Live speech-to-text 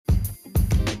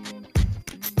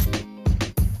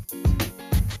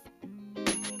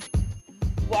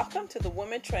to the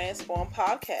Women Transform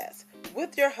podcast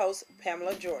with your host,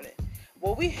 Pamela Jordan,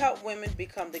 where we help women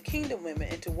become the kingdom women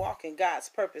and to walk in God's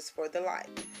purpose for their life.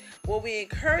 Where we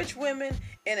encourage women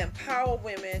and empower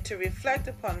women to reflect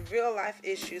upon real life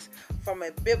issues from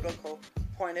a biblical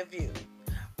point of view.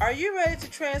 Are you ready to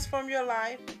transform your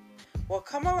life? Well,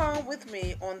 come along with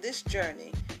me on this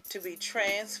journey to be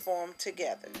transformed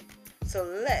together. So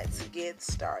let's get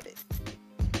started.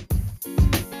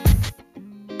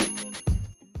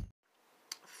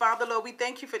 Father, Lord, we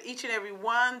thank you for each and every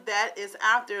one that is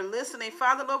out there listening.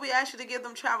 Father, Lord, we ask you to give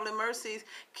them traveling mercies.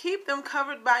 Keep them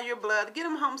covered by your blood. Get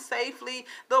them home safely.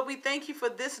 Lord, we thank you for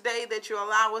this day that you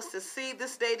allow us to see,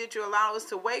 this day that you allow us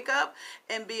to wake up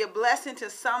and be a blessing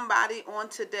to somebody on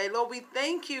today. Lord, we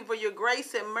thank you for your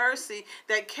grace and mercy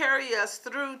that carry us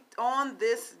through on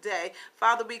this day.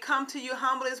 Father, we come to you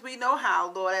humble as we know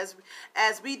how, Lord,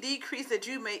 as we decrease that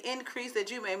you may increase,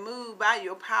 that you may move by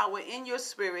your power in your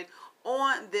spirit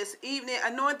on this evening.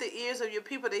 Anoint the ears of your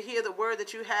people to hear the word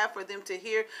that you have for them to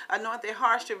hear. Anoint their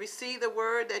hearts to receive the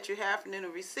word that you have for them to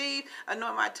receive.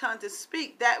 Anoint my tongue to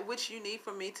speak that which you need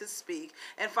for me to speak.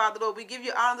 And Father, Lord, we give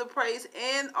you honor, the praise,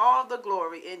 and all the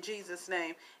glory in Jesus'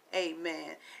 name.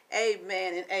 Amen.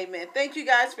 Amen and amen. Thank you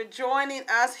guys for joining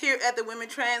us here at the Women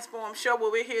Transform Show,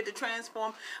 where we're here to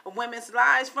transform women's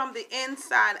lives from the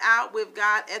inside out with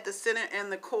God at the center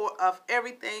and the core of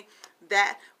everything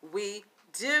that we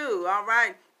do. All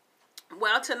right.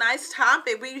 Well, tonight's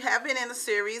topic, we have been in a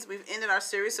series. We've ended our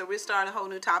series, so we're starting a whole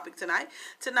new topic tonight.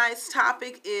 Tonight's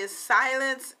topic is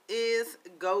silence is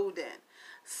golden.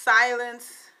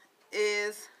 Silence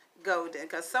is golden.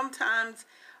 Because sometimes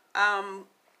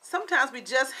we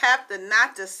just have to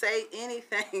not to say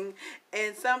anything,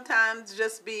 and sometimes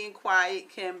just being quiet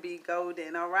can be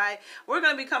golden. All right, we're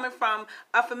going to be coming from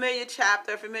a familiar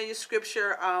chapter, a familiar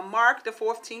scripture, Mark the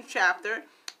 14th chapter.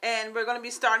 And we're going to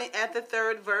be starting at the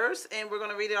 3rd verse, and we're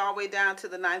going to read it all the way down to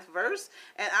the 9th verse.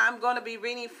 And I'm going to be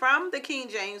reading from the King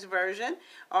James Version.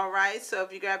 All right, so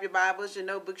if you grab your Bibles, your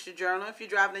notebooks, your journal, if you're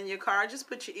driving in your car, just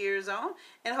put your ears on,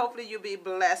 and hopefully you'll be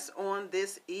blessed on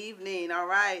this evening. All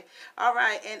right,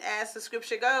 and as the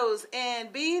scripture goes,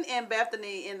 and being in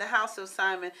Bethany in the house of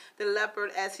Simon the leper,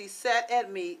 as he sat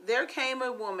at meat, there came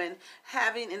a woman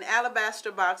having an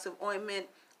alabaster box of ointment,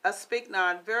 a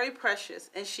spikenard, very precious,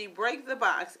 and she brake the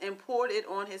box and poured it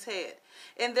on his head.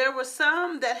 And there were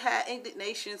some that had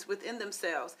indignations within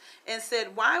themselves, and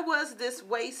said, why was this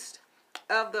waste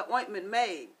of the ointment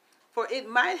made? For it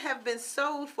might have been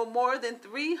sold for more than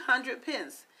 300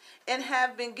 pence, and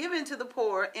have been given to the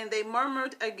poor. And they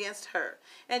murmured against her.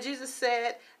 And Jesus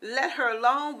said, let her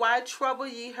alone, why trouble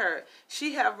ye her?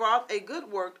 She have wrought a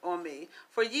good work on me.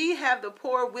 For ye have the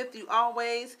poor with you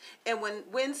always, and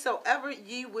whensoever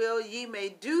ye will, ye may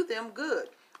do them good.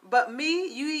 But me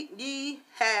ye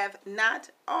have not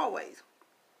always.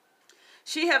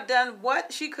 She have done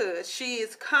what she could. She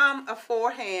is come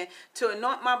aforehand to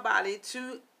anoint my body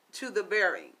to the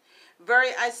burying. Very,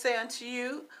 I say unto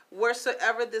you,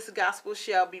 wheresoever this gospel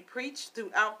shall be preached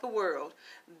throughout the world,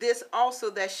 this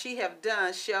also that she have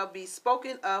done shall be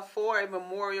spoken of for a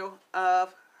memorial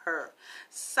of her.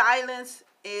 Silence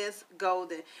is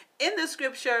golden. In the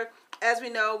scripture, as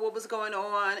we know what was going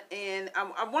on, and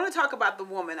I want to talk about the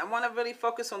woman. I want to really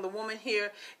focus on the woman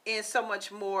here and so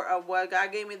much more of what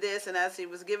God gave me this, and as he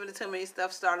was giving it to me,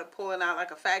 stuff started pulling out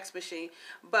like a fax machine.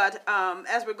 But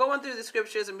as we're going through the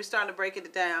scriptures and we're starting to break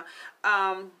it down,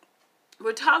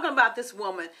 we're talking about this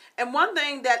woman. And one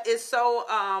thing that is so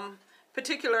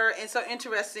particular and so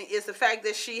interesting is the fact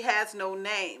that she has no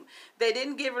name. They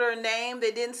didn't give her a name.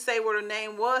 They didn't say what her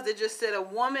name was. They just said a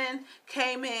woman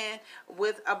came in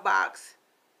with a box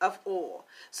of oil.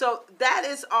 So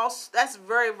that's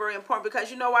very, very important, because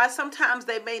you know why? Sometimes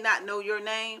they may not know your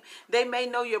name. They may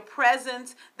know your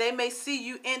presence. They may see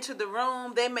you enter the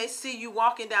room. They may see you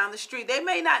walking down the street. They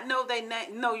may not know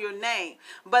know your name,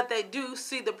 but they do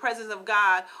see the presence of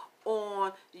God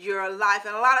on your life.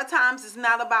 And a lot of times it's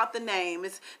not about the name.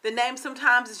 It's the name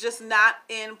sometimes is just not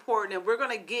important, and we're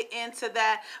going to get into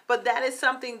that. But that is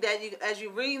something that you, as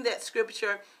you read that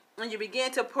scripture and you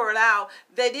begin to pour it out,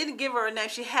 they didn't give her a name.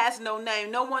 She has no name.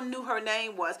 No one knew her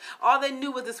name was. All they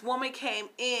knew was this woman came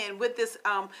in with this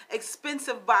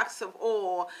expensive box of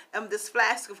oil, this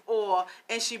flask of oil,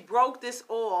 and she broke this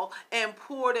oil and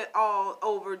poured it all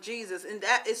over Jesus. And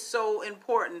that is so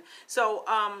important. So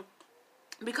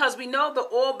because we know the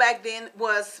oil back then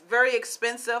was very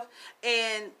expensive,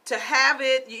 and to have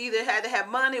it, you either had to have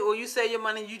money or you save your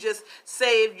money and you just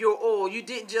saved your oil. You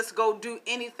didn't just go do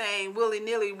anything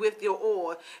willy-nilly with your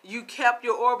oil. You kept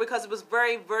your oil because it was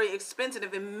very, very expensive.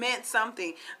 It meant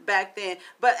something back then.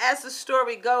 But as the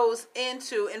story goes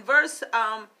into, in verse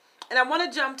and I want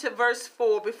to jump to verse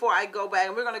 4 before I go back.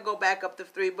 And we're going to go back up to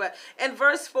 3. But in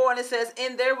verse 4, and it says,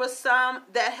 and there was some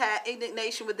that had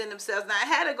indignation within themselves. Now, I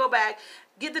had to go back,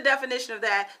 get the definition of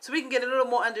that, so we can get a little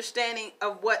more understanding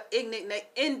of what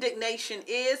indignation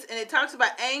is. And it talks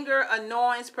about anger,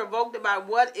 annoyance, provoked by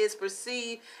what is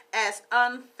perceived as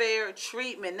unfair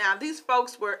treatment. Now, these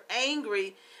folks were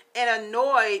angry and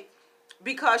annoyed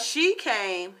because she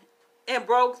came and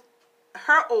broke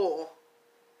her oil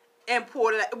and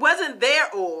poured it. It wasn't their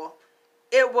oil,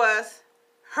 it was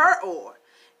her oil.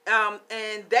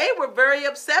 And they were very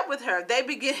upset with her. They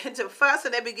began to fuss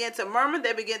and they began to murmur.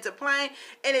 They began to complain.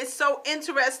 And it's so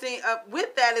interesting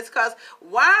with that is because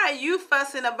why are you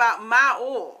fussing about my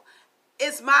oil?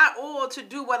 It's my oil to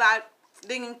do what I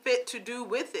think fit to do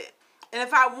with it. And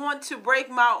if I want to break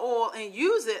my oil and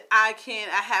use it, I can.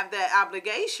 I have that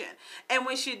obligation. And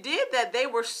when she did that, they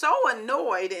were so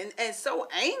annoyed and so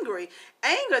angry.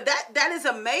 Anger, that is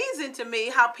amazing to me,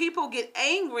 how people get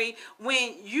angry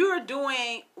when you're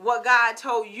doing what God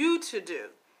told you to do.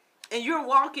 And you're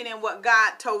walking in what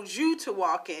God told you to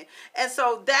walk in. And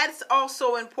so that's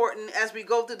also important as we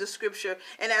go through the scripture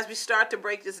and as we start to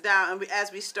break this down and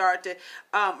as we start to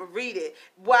read it.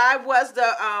 Why was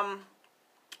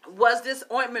this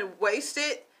ointment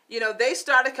wasted? You know, they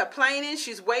started complaining.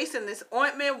 She's wasting this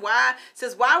ointment. Why? It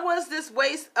says, why was this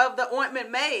waste of the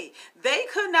ointment made? They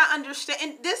could not understand.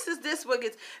 And this what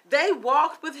gets, they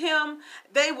walked with him.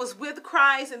 They was with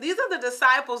Christ. And these are the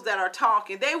disciples that are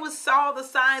talking. They saw the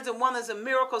signs and wonders and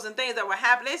miracles and things that were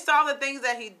happening. They saw the things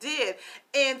that he did.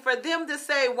 And for them to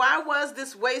say, why was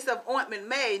this waste of ointment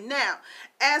made? Now,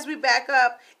 as we back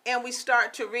up and we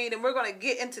start to read, and we're going to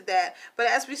get into that, but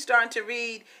as we start to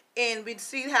read, and we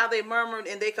see how they murmured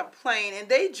and they complained, and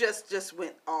they just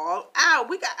went all out.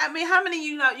 How many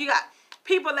you got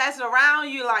people that's around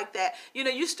you like that? You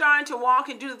know, you starting to walk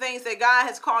and do the things that God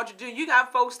has called you to do. You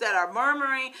got folks that are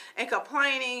murmuring and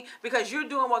complaining because you're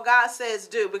doing what God says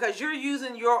do, because you're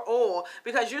using your oil,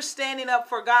 because you're standing up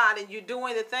for God and you're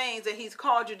doing the things that he's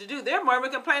called you to do. They're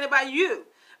murmuring, complaining about you,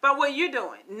 about what you're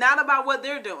doing, not about what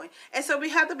they're doing. And so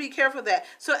we have to be careful of that.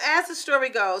 So as the story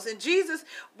goes, and Jesus,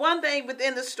 one thing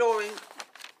within the story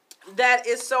that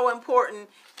is so important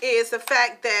is the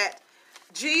fact that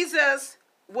Jesus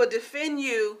will defend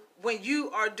you when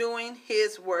you are doing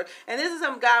his work. And this is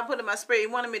something God put in my spirit. He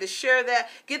wanted me to share that,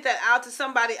 get that out to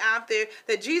somebody out there,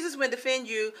 that Jesus will defend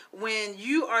you when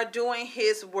you are doing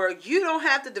his work. You don't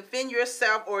have to defend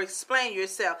yourself or explain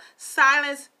yourself.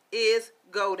 Silence is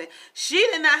golden. She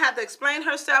did not have to explain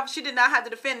herself. She did not have to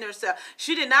defend herself.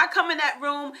 She did not come in that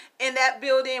room, in that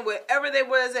building, wherever they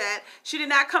was at. She did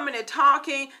not come in there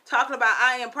talking about,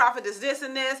 I am prophetess this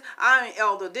and this. I am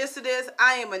elder this and this.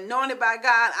 I am anointed by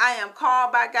God. I am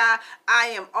called by God. I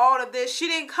am all of this. She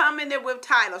didn't come in there with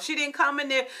titles. She didn't come in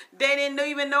there. They didn't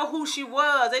even know who she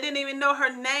was. They didn't even know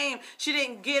her name. She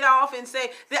didn't get off and say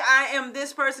that I am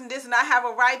this person, this, and I have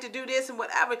a right to do this and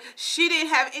whatever. She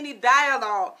didn't have any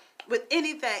dialogue with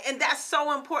anything. And that's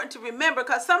so important to remember,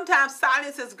 because sometimes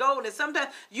silence is gold, and sometimes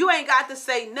you ain't got to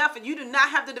say nothing. You do not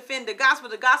have to defend the gospel.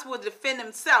 The gospel will defend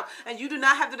himself, and you do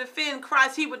not have to defend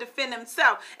Christ. He will defend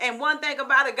himself. And one thing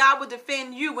about it, God will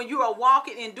defend you when you are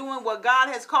walking and doing what God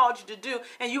has called you to do,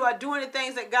 and you are doing the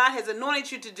things that God has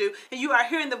anointed you to do, and you are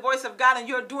hearing the voice of God, and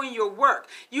you're doing your work.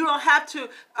 You don't have to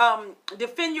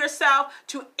defend yourself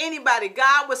to anybody.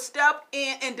 God will step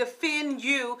in and defend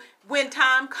you when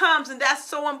time comes. And that's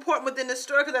so important within the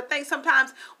story, because I think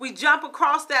sometimes we jump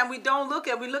across that and we don't look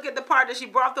at. We look at the part that she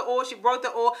brought the oil, she broke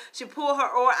the oil, she pulled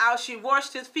her oil out, she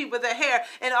washed his feet with her hair,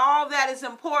 and all that is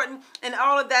important and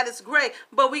all of that is great.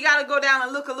 But we got to go down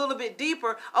and look a little bit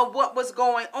deeper of what was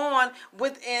going on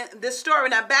within this story.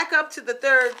 Now back up to the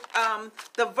third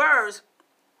the verse.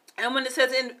 And when it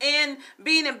says, in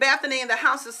being in Bethany in the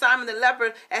house of Simon the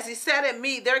leper, as he sat at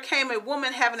meat, there came a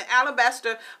woman having an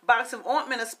alabaster box of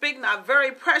ointment of spikenard,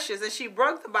 very precious, and she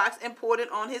broke the box and poured it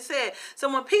on his head.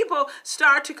 So when people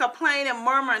start to complain and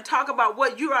murmur and talk about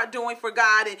what you are doing for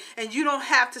God, and you don't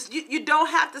have to, you don't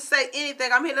have to say anything.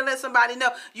 I'm here to let somebody know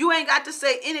you ain't got to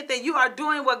say anything. You are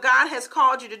doing what God has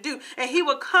called you to do, and he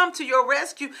will come to your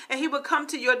rescue, and he will come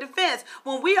to your defense.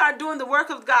 When we are doing the work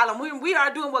of God, and when we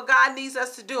are doing what God needs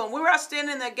us to do, doing. We are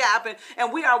standing in the gap,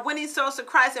 and we are winning souls to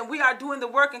Christ, and we are doing the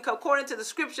work according to the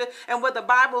scripture and what the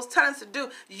Bible is telling us to do.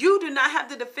 You do not have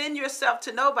to defend yourself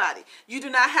to nobody. You do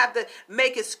not have to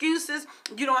make excuses.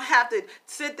 You don't have to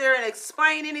sit there and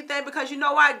explain anything, because you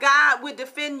know why? God would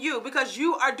defend you, because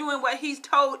you are doing what he's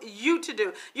told you to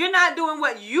do. You're not doing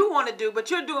what you want to do, but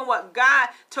you're doing what God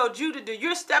told you to do.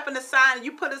 You're stepping aside, and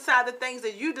you put aside the things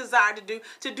that you desire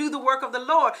to do the work of the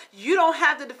Lord. You don't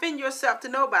have to defend yourself to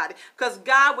nobody, because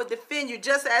God would defend you,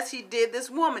 just as he did this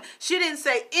woman. She didn't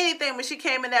say anything when she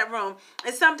came in that room.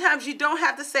 And sometimes you don't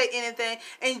have to say anything,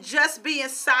 and just be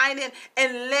silent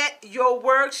and let your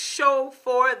works show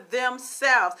for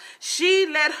themselves. She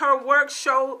let her work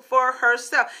show for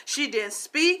herself. She didn't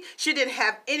speak. She didn't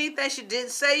have anything. She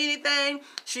didn't say anything.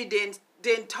 She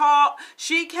didn't talk.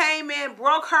 She came in,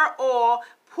 broke her oil,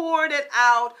 poured it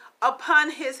out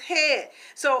upon his head.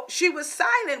 So she was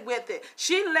silent with it.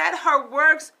 She let her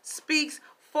works speak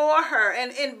for her.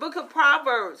 And in book of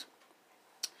Proverbs,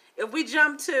 if we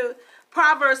jump to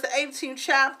Proverbs, the 18th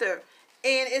chapter,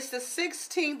 and it's the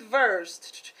 16th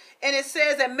verse, and it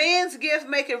says, a man's gift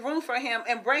maketh room for him,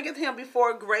 and bringeth him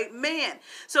before a great man.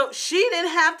 So she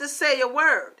didn't have to say a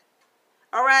word.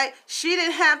 All right. She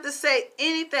didn't have to say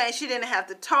anything. She didn't have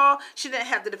to talk. She didn't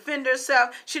have to defend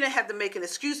herself. She didn't have to make an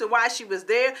excuse of why she was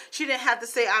there. She didn't have to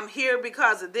say, I'm here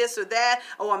because of this or that,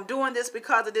 or I'm doing this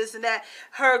because of this and that.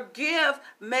 Her gift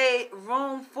made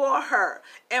room for her.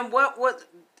 And what was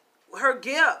her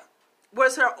gift?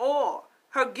 Was her oil.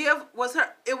 Her gift was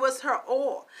her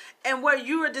oil. And what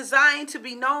you are designed to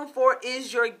be known for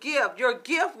is your gift. Your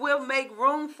gift will make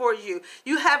room for you.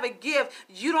 You have a gift.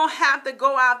 You don't have to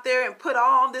go out there and put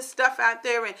all this stuff out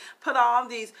there and put all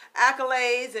these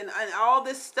accolades and all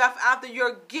this stuff out there.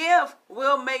 Your gift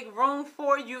will make room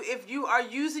for you if you are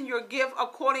using your gift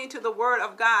according to the word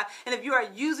of God. And if you are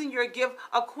using your gift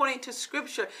according to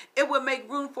scripture, it will make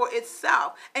room for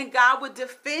itself. And God would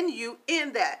defend you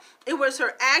in that. It was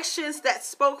her actions that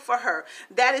spoke for her.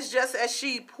 That is just as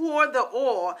she poured the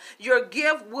oil, your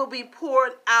gift will be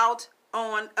poured out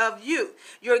of you.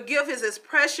 Your gift is as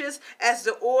precious as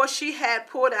the oil she had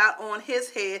poured out on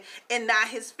his head and not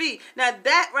his feet. Now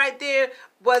that right there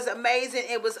was amazing.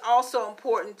 It was also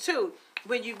important too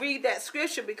when you read that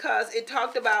scripture, because it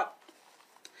talked about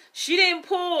she didn't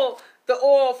pull the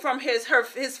oil from his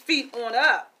feet on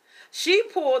up. She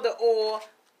poured the oil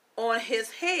on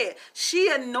his head.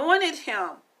 She anointed him.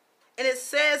 And it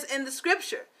says in the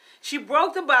scripture, she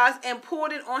broke the box and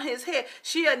poured it on his head.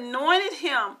 She anointed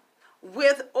him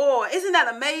with oil. Isn't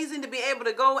that amazing to be able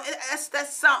to go?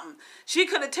 That's something. She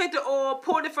could have taken the oil,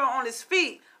 poured it on his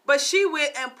feet, but she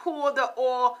went and poured the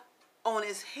oil on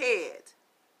his head.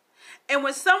 And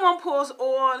when someone pours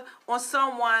oil on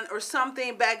someone or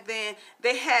something back then,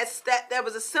 they had that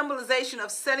was a symbolization of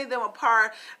setting them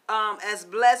apart as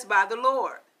blessed by the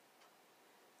Lord.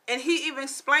 And he even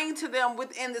explained to them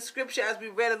within the scripture as we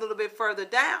read a little bit further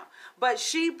down. But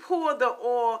she poured the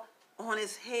oil on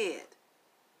his head.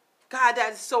 God,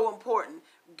 that is so important.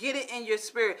 Get it in your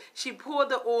spirit. She poured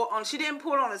the oil on. She didn't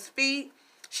pour it on his feet.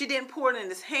 She didn't pour it in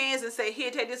his hands and say, here,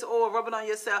 take this oil, rub it on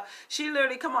yourself. She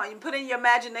literally, come on, you put in your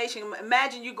imagination.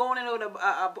 Imagine you going in with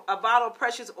a bottle of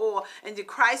precious oil, and the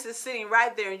Christ is sitting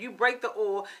right there, and you break the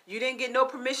oil. You didn't get no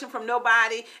permission from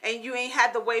nobody, and you ain't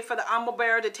had to wait for the armor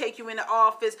bearer to take you in the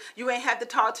office. You ain't had to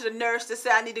talk to the nurse to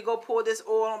say, I need to go pour this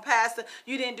oil on Pastor.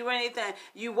 You didn't do anything.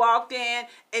 You walked in,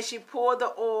 and she poured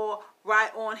the oil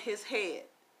right on his head.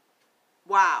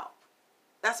 Wow.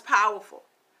 That's powerful.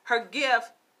 Her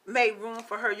gift made room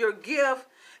for her. Your gift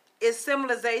is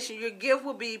symbolization. Your gift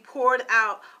will be poured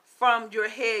out from your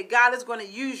head. God is going to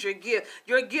use your gift.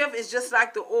 Your gift is just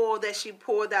like the oil that she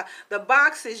poured out. The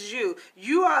box is you.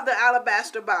 You are the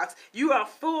alabaster box. You are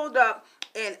filled up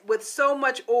and with so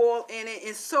much oil in it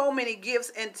and so many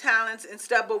gifts and talents and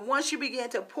stuff. But once you begin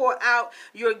to pour out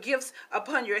your gifts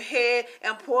upon your head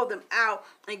and pour them out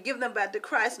and give them back to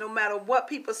Christ, no matter what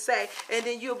people say, and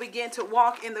then you'll begin to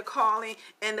walk in the calling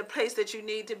and the place that you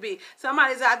need to be.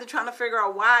 Somebody's out there trying to figure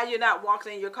out why you're not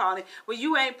walking in your calling. Well,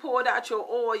 you ain't poured out your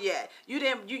oil yet. You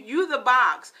the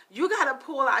box. You got to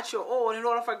pull out your oil in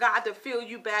order for God to fill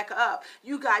you back up.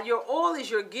 Your oil is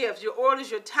your gifts. Your oil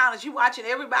is your talents. You watching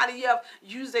everybody else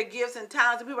use their gifts and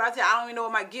talents. And people out there, I don't even know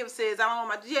what my gift is. I don't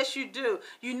know yes, you do.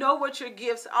 You know what your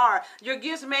gifts are. Your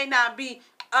gifts may not be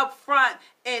up front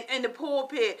in the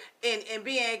pulpit and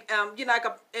being, like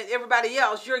everybody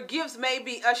else. Your gifts may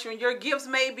be ushering. Your gifts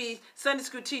may be Sunday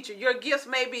school teacher. Your gifts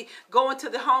may be going to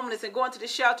the homeless and going to the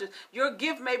shelters. Your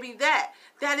gift may be that.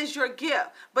 That is your gift.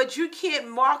 But you can't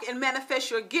mark and manifest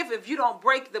your gift if you don't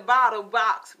break the bottle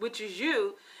box, which is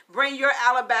you. Bring your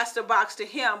alabaster box to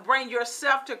him. Bring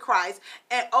yourself to Christ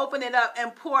and open it up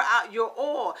and pour out your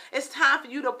oil. It's time for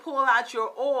you to pull out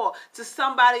your oil to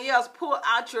somebody else. Pull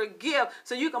out your gift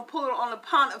so you can pull it on the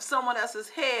palm of someone else's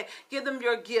head. Give them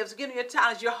your gifts. Give them your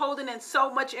talents. You're holding in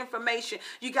so much information.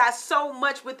 You got so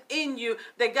much within you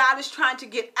that God is trying to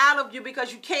get out of you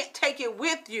because you can't take it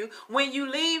with you when you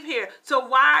leave here. So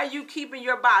why are you keeping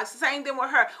your box? Same thing with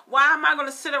her. Why am I going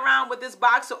to sit around with this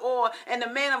box of oil and the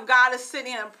man of God is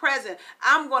sitting in present?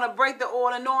 I'm going to break the oil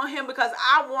and anoint him because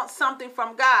I want something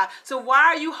from God. So why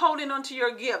are you holding on to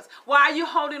your gifts? Why are you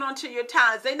holding on to your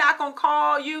talents? They're not going to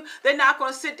call you. They're not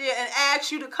going to sit there and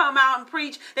ask you to come out and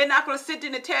preach. They're not going to sit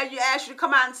there and ask you to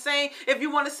come out and sing. If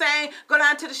you want to sing, go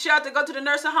down to the shelter, go to the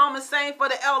nursing home and sing for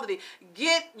the elderly.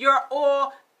 Get your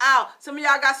oil out. Some of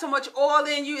y'all got so much oil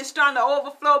in you, it's starting to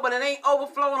overflow, but it ain't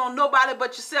overflowing on nobody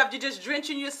but yourself. You're just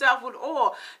drenching yourself with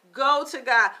oil. Go to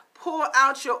God. Pour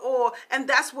out your oil, and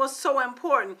that's what's so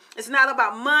important. It's not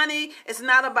about money. It's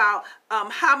not about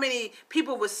how many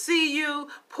people will see you.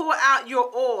 Pour out your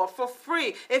oil for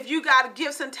free. If you got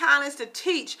gifts and talents to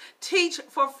teach, teach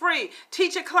for free.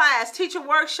 Teach a class, teach a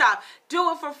workshop.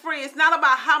 Do it for free. It's not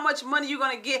about how much money you're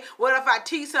going to get. What if I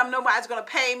teach something, nobody's going to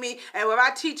pay me? And if I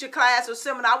teach a class or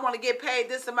seminar, I want to get paid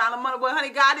this amount of money. Well,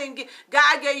 honey, God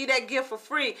gave you that gift for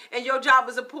free, and your job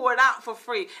is to pour it out for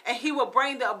free. And he will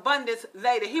bring the abundance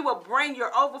later. He will bring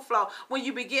your overflow when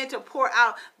you begin to pour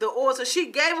out the oil. So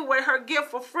she gave away her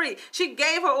gift for free. She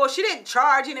gave her oil. She didn't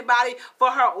charge anybody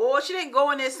for her oil. She didn't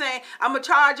go in there saying, I'm going to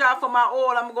charge y'all for my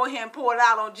oil. I'm going to go ahead and pour it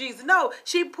out on Jesus. No,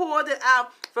 she poured it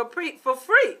out for free.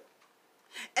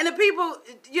 And the people,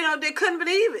 they couldn't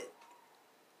believe it.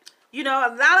 A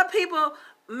lot of people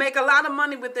make a lot of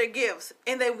money with their gifts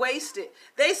and they waste it.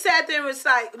 They sat there and was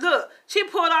like, look, she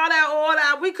pulled all that oil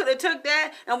out. We could have took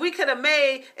that and we could have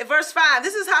made, in verse 5,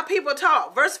 this is how people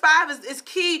talk. Verse 5 is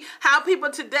key how people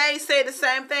today say the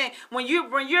same thing. When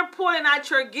you're pulling out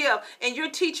your gift and you're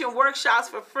teaching workshops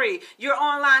for free, you're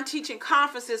online teaching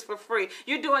conferences for free,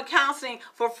 you're doing counseling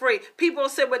for free, people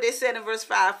said what they said in verse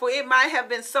 5, for it might have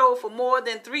been sold for more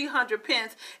than 300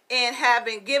 pence and have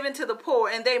been given to the poor,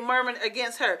 and they murmured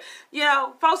against her.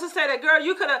 Folks would say that, girl,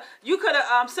 you could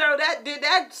have served did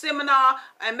that seminar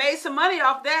and made some money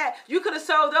off that. You could have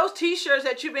sold those t-shirts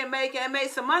that you've been making and made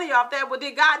some money off that. Well,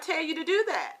 did God tell you to do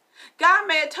that? God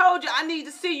may have told you, I need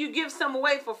to see you give some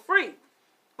away for free.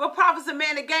 What profits a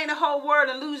man to gain the whole world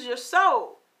and lose your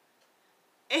soul?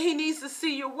 And he needs to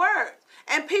see your words.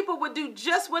 And people would do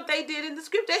just what they did in the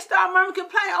scripture. They start murmuring,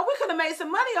 complaining, oh, we could have made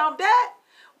some money off that.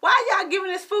 Why y'all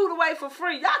giving this food away for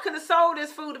free? Y'all could have sold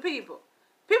this food to people.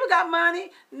 People got money.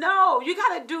 No, you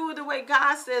got to do it the way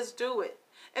God says do it.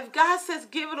 If God says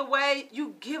give it away,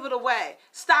 you give it away.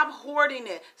 Stop hoarding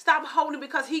it. Stop holding it,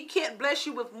 because he can't bless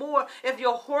you with more if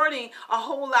you're hoarding a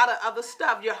whole lot of other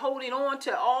stuff. You're holding on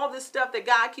to all this stuff that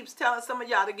God keeps telling some of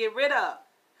y'all to get rid of.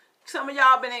 Some of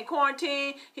y'all been in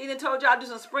quarantine. He done told y'all to do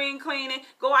some spring cleaning.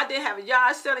 Go out there and have a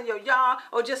yard sale in your yard,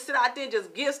 or just sit out there and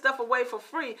just give stuff away for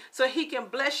free so he can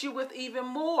bless you with even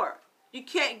more. You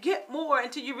can't get more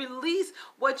until you release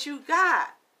what you got.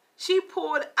 She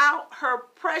poured out her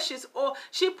precious oil.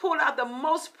 She poured out the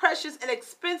most precious and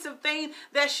expensive thing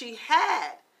that she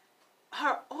had.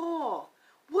 Her oil.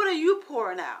 What are you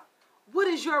pouring out? What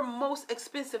is your most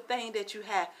expensive thing that you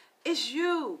have? It's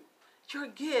you. Your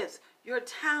gifts. Your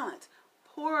talents.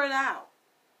 Pour it out.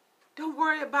 Don't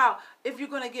worry about if you're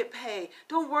going to get paid.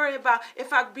 Don't worry about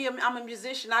if I'm a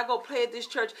musician, I go play at this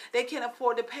church, they can't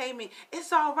afford to pay me.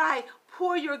 It's all right.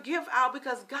 Pour your gift out,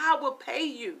 because God will pay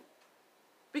you.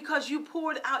 Because you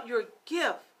poured out your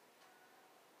gift.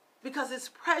 Because it's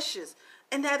precious.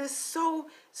 And that is so,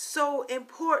 so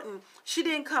important. She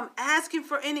didn't come asking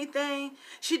for anything.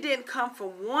 She didn't come for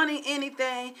wanting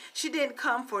anything. She didn't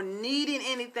come for needing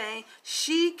anything.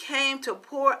 She came to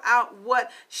pour out what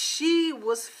she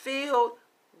was filled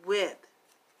with.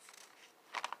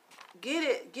 Get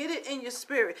it in your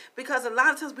spirit, because a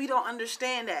lot of times we don't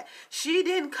understand that. She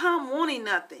didn't come wanting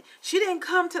nothing. She didn't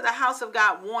come to the house of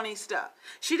God wanting stuff.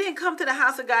 She didn't come to the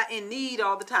house of God in need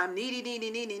all the time,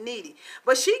 needy.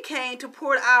 But she came to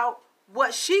pour out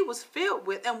what she was filled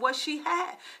with and what she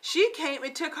had. She came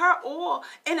and took her oil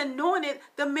and anointed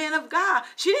the man of God.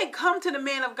 She didn't come to the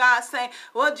man of God saying,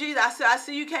 well, Jesus, I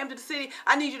see you came to the city.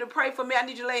 I need you to pray for me. I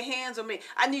need you to lay hands on me.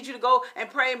 I need you to go and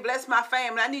pray and bless my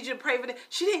family. I need you to pray for them.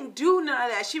 She didn't do none of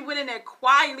that. She went in there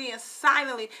quietly and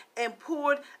silently and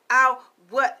poured out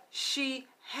what she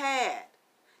had.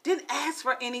 Didn't ask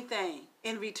for anything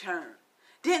in return.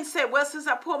 Didn't say, well, since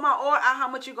I poured my oil out, how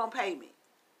much you going to pay me?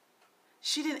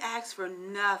 She didn't ask for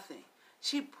nothing.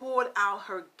 She poured out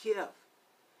her gift.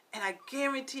 And I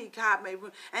guarantee God made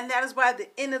room. And that is why at the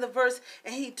end of the verse,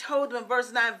 and he told them in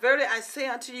verse 9, verily I say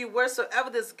unto you, wheresoever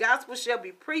this gospel shall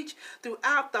be preached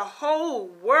throughout the whole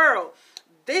world,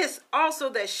 this also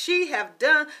that she have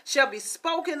done shall be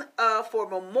spoken of for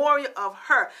memorial of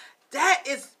her. That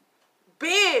is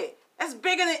big. That's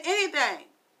bigger than anything.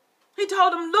 He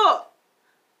told them, look,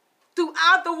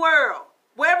 throughout the world,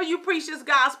 wherever you preach this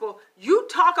gospel, you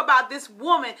talk about this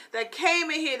woman that came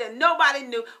in here that nobody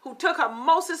knew, who took her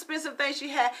most expensive thing she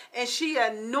had, and she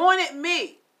anointed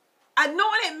me.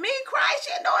 Anointed me, Christ,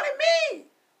 she anointed me.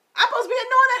 I'm supposed to be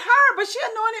anointing her, but she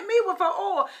anointed me with her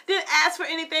oil. Didn't ask for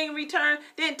anything in return.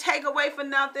 Didn't take away for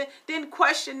nothing. Didn't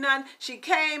question nothing. She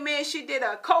came in. She did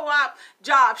a co-op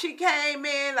job. She came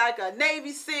in like a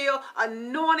Navy SEAL,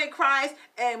 anointed Christ,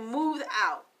 and moved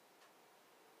out.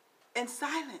 In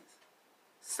silence.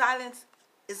 Silence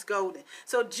is golden.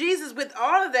 So Jesus, with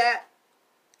all of that,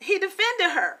 he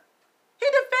defended her. He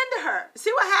defended her.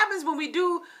 See what happens when we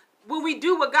do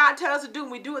what God tells us to do,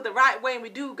 and we do it the right way, and we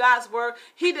do God's word.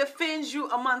 He defends you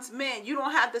amongst men. You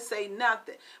don't have to say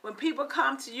nothing. When people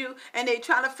come to you and they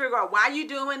trying to figure out why you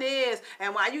doing this,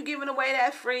 and why you giving away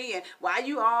that free, and why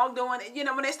you all doing it, you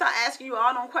know, when they start asking you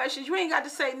all them questions, you ain't got to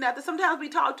say nothing. Sometimes we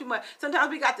talk too much. Sometimes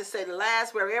we got to say the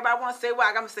last word. Everybody want to say, well,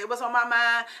 I got to say what's on my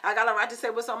mind. I got a right to say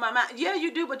what's on my mind. Yeah,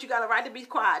 you do, but you got a right to be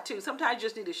quiet too. Sometimes you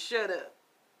just need to shut up.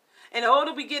 And the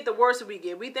older we get, the worse we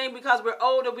get. We think because we're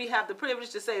older, we have the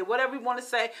privilege to say whatever we want to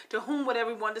say, to whom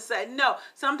whatever we want to say. No,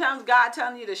 sometimes God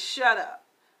telling you to shut up.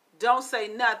 Don't say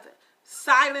nothing.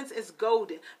 Silence is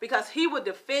golden, because he will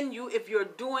defend you if you're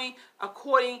doing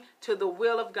according to the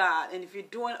will of God. And if you're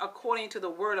doing according to the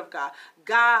word of God,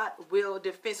 God will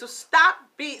defend. So stop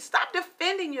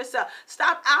defending yourself.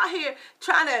 Stop out here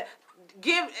trying to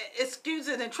give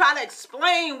excuses and try to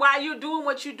explain why you're doing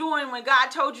what you're doing when God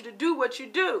told you to do what you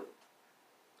do.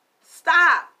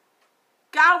 Stop.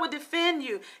 God will defend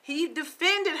you. He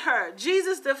defended her.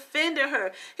 Jesus defended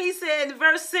her. He said in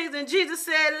verse 6, and Jesus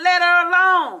said, let her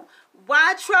alone.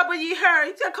 Why trouble ye her?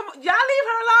 He said, come on, y'all leave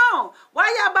her alone.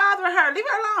 Why y'all bothering her? Leave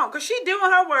her alone, because she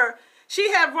doing her work.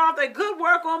 She have wrought a good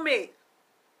work on me.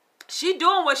 She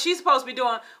doing what she's supposed to be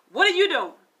doing. What are you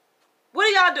doing? What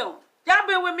are y'all doing? Y'all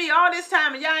been with me all this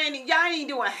time, and y'all ain't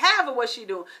doing half of what she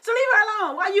doing. So leave her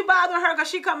alone. Why you bothering her? Because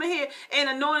she coming here and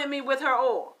anointing me with her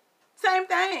oil. Same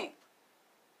thing.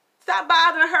 Stop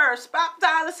bothering her. Stop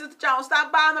bothering Sister Jones.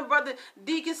 Stop bothering Brother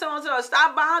Deacon so-and-so.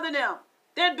 Stop bothering them.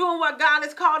 They're doing what God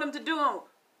has called them to do.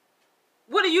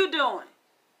 What are you doing?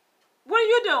 What are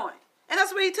you doing? And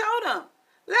that's what he told them.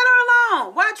 Let her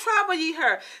alone. Why trouble ye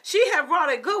her? She have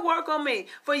wrought a good work on me.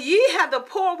 For ye have the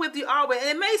poor with you always.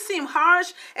 And it may seem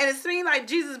harsh, and it seems like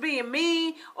Jesus being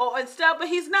mean and stuff, but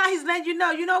he's not. He's letting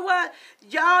you know what?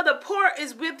 Y'all, the poor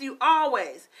is with you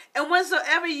always. And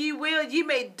whensoever ye will, ye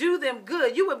may do them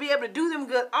good. You will be able to do them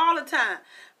good all the time.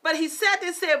 But he said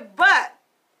this, said, but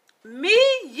me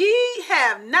ye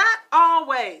have not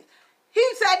always. He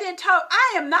said and told,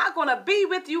 I am not going to be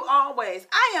with you always.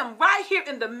 I am right here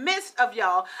in the midst of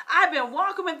y'all. I've been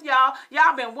walking with y'all.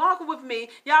 Y'all been walking with me.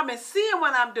 Y'all been seeing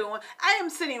what I'm doing. I am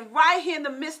sitting right here in the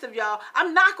midst of y'all.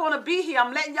 I'm not going to be here.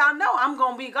 I'm letting y'all know I'm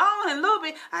going to be gone in a little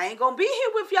bit. I ain't going to be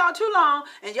here with y'all too long.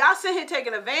 And y'all sitting here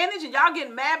taking advantage, and y'all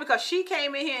getting mad because she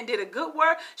came in here and did a good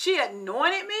work. She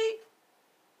anointed me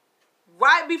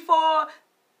right before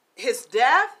his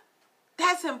death.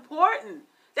 That's important.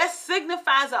 That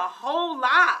signifies a whole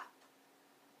lot.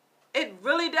 It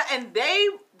really does. And they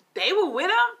were with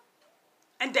him,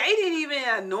 and they didn't even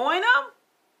anoint him.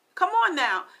 Come on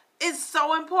now. It's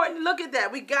so important. Look at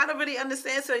that. We got to really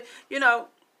understand. So,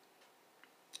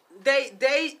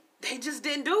 they just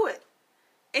didn't do it.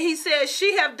 And he said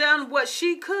she have done what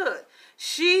she could.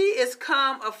 She is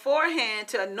come aforehand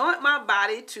to anoint my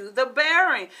body to the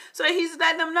burying. So he's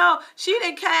letting them know she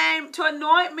done came to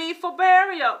anoint me for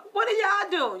burial. What are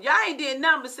y'all doing? Y'all ain't did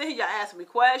nothing but sit here. Y'all asking me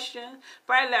questions.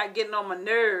 Probably like getting on my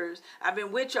nerves. I've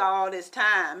been with y'all all this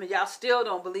time, and y'all still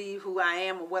don't believe who I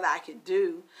am or what I can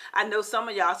do. I know some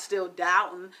of y'all still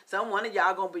doubting. One of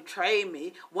y'all gonna betray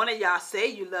me. One of y'all say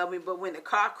you love me, but when the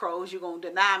cock crows, you're gonna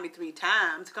deny me 3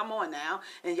 times. Come on now.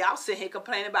 And y'all sit here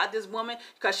complaining about this woman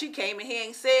because she came in here,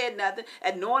 ain't said nothing,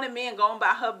 anointing me and going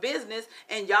about her business,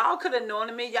 and y'all could have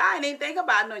anointed me. Y'all ain't even think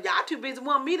about it. No, y'all too busy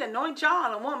want me to anoint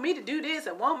y'all and want me to do this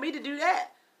and want me to do that.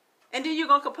 And then you're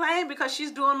going to complain because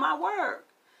she's doing my work.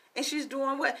 And she's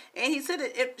doing what? And he said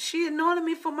that she anointed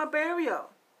me for my burial.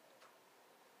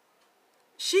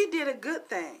 She did a good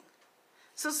thing.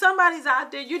 So somebody's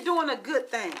out there, you're doing a good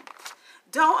thing.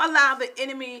 Don't allow the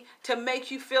enemy to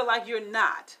make you feel like you're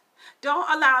not.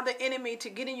 Don't allow the enemy to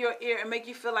get in your ear and make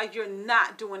you feel like you're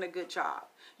not doing a good job.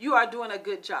 You are doing a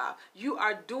good job. You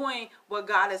are doing what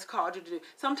God has called you to do.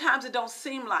 Sometimes it don't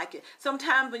seem like it.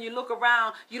 Sometimes when you look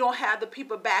around, you don't have the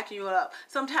people backing you up.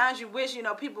 Sometimes you wish,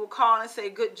 people will call and say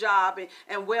good job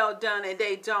and well done, and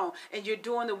they don't. And you're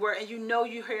doing the work, and you're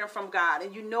hearing from God,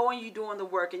 and you're doing the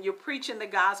work, and you're preaching the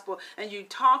gospel, and you're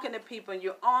talking to people, and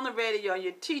you're on the radio, and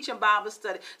you're teaching Bible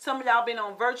study. Some of y'all been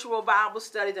on virtual Bible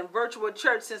studies and virtual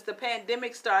church since the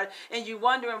pandemic started, and you're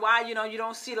wondering why, you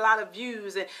don't see a lot of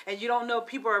views, and you don't know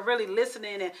people are really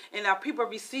listening, and are people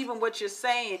receiving what you're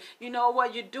saying. You know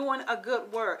what? You're doing a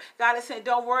good work. God is saying,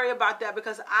 don't worry about that,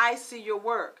 because I see your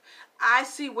work. I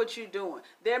see what you're doing.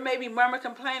 There may be murmur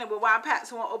complaining, but why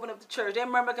Pastor won't open up the church? They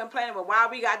murmur complaining, but why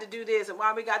we got to do this and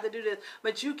why we got to do this.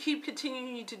 But you keep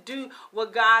continuing to do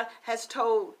what God has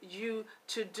told you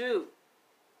to do,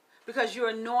 because you're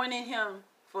anointing him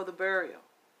for the burial.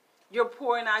 You're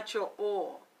pouring out your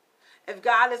oil. If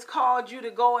God has called you to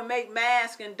go and make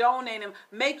masks and donate them,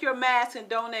 make your masks and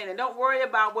donate them. Don't worry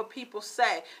about what people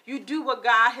say. You do what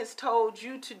God has told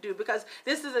you to do, because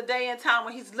this is a day and time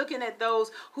when he's looking at those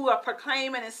who are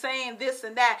proclaiming and saying this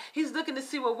and that. He's looking to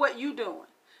see, well, what you doing?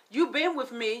 You've been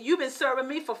with me. You've been serving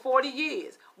me for 40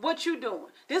 years. What you doing?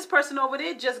 This person over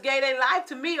there just gave their life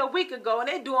to me a week ago, and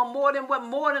they're doing more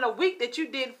than a week that you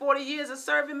did 40 years of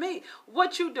serving me.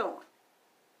 What you doing?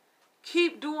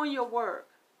 Keep doing your work.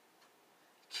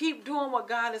 Keep doing what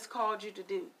God has called you to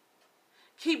do.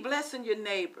 Keep blessing your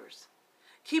neighbors.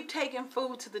 Keep taking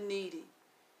food to the needy.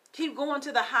 Keep going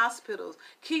to the hospitals.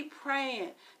 Keep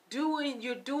praying.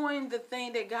 You're doing the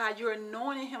thing that you're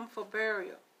anointing him for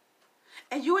burial.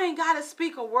 And you ain't got to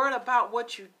speak a word about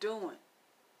what you're doing.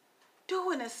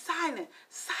 Doing is silent.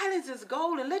 Silence is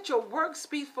golden. Let your work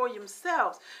speak for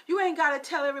yourselves. You ain't got to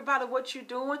tell everybody what you're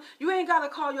doing. You ain't got to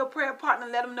call your prayer partner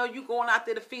and let them know you're going out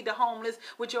there to feed the homeless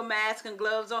with your mask and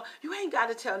gloves on. You ain't got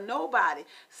to tell nobody.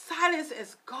 Silence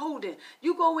is golden.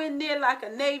 You go in there like a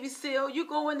Navy SEAL. You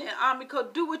go in there, Army Corps,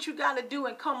 do what you got to do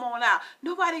and come on out.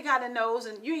 Nobody got to know,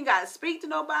 and you ain't got to speak to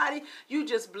nobody. You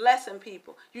just blessing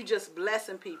people. You just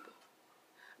blessing people.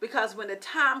 Because when the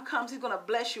time comes, he's going to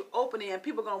bless you openly, and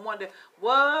people are going to wonder,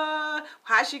 what?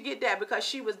 How'd she get that? Because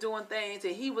she was doing things,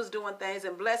 and he was doing things,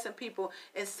 and blessing people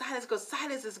in silence, because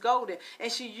silence is golden.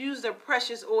 And she used her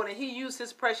precious oil, and he used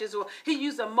his precious oil. He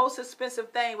used the most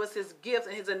expensive thing, was his gift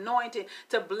and his anointing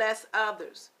to bless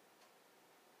others.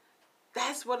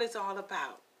 That's what it's all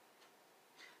about.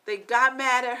 They got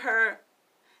mad at her.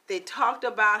 They talked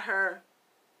about her,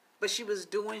 but she was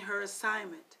doing her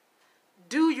assignment.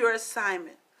 Do your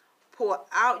assignment. Pour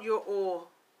out your oil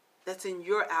that's in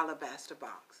your alabaster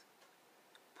box.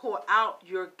 Pour out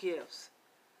your gifts.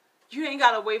 You ain't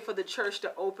got to wait for the church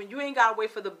to open. You ain't got to wait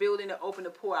for the building to open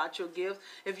to pour out your gifts.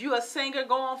 If you're a singer,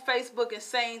 go on Facebook and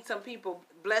sing some people.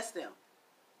 Bless them.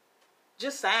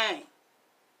 Just sing.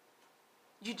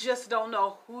 You just don't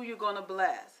know who you're going to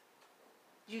bless.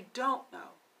 You don't know.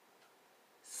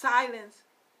 Silence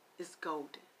is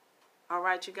golden. All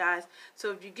right, you guys.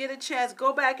 So if you get a chance,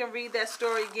 go back and read that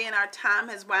story again. Our time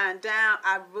has wound down.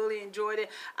 I really enjoyed it.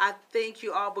 I thank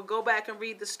you all. But go back and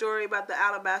read the story about the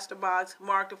alabaster box,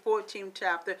 Mark the 14th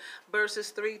chapter,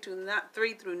 verses 3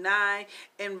 through 9,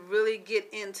 and really get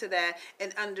into that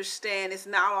and understand it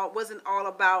wasn't all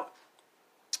about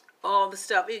all the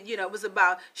stuff. It was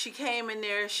about, she came in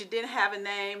there, she didn't have a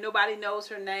name, nobody knows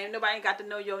her name, nobody got to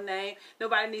know your name,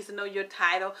 nobody needs to know your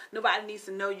title, nobody needs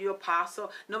to know you're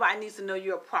apostle, nobody needs to know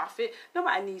you're a prophet,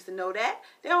 nobody needs to know that.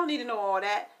 They don't need to know all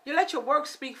that. You let your works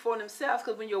speak for themselves,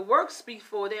 because when your works speak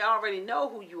for, they already know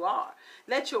who you are.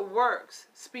 Let your works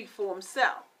speak for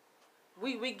themselves.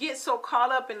 We get so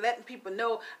caught up in letting people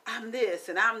know, I'm this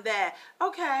and I'm that.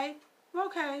 Okay,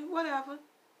 whatever.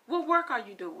 What work are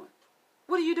you doing?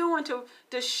 What are you doing to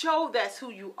show that's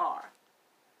who you are?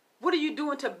 What are you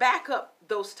doing to back up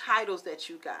those titles that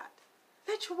you got?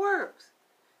 Let your works.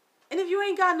 And if you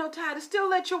ain't got no title, still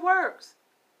let your works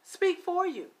speak for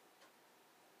you.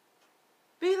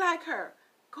 Be like her.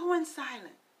 Go in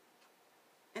silent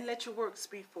and let your work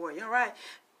speak for you. All right.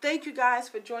 Thank you guys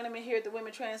for joining me here at the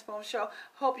Women Transform Show.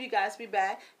 Hope you guys be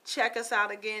back. Check us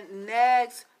out again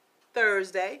next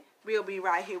Thursday. We'll be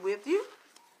right here with you.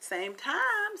 Same time,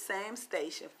 same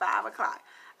station, 5 o'clock.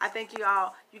 I thank you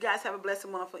all. You guys have a blessed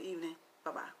and wonderful evening.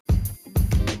 Bye-bye.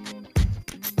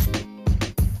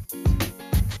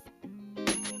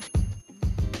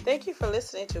 Thank you for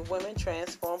listening to Women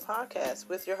Transform Podcast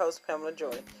with your host, Pamela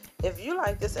Jordan. If you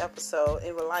like this episode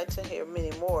and would like to hear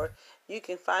many more, you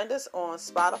can find us on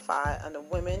Spotify under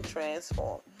Women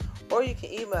Transform, or you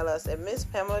can email us at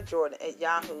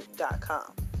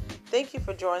misspamela.jordan@yahoo.com. Thank you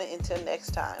for joining. Until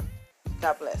next time,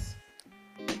 God bless.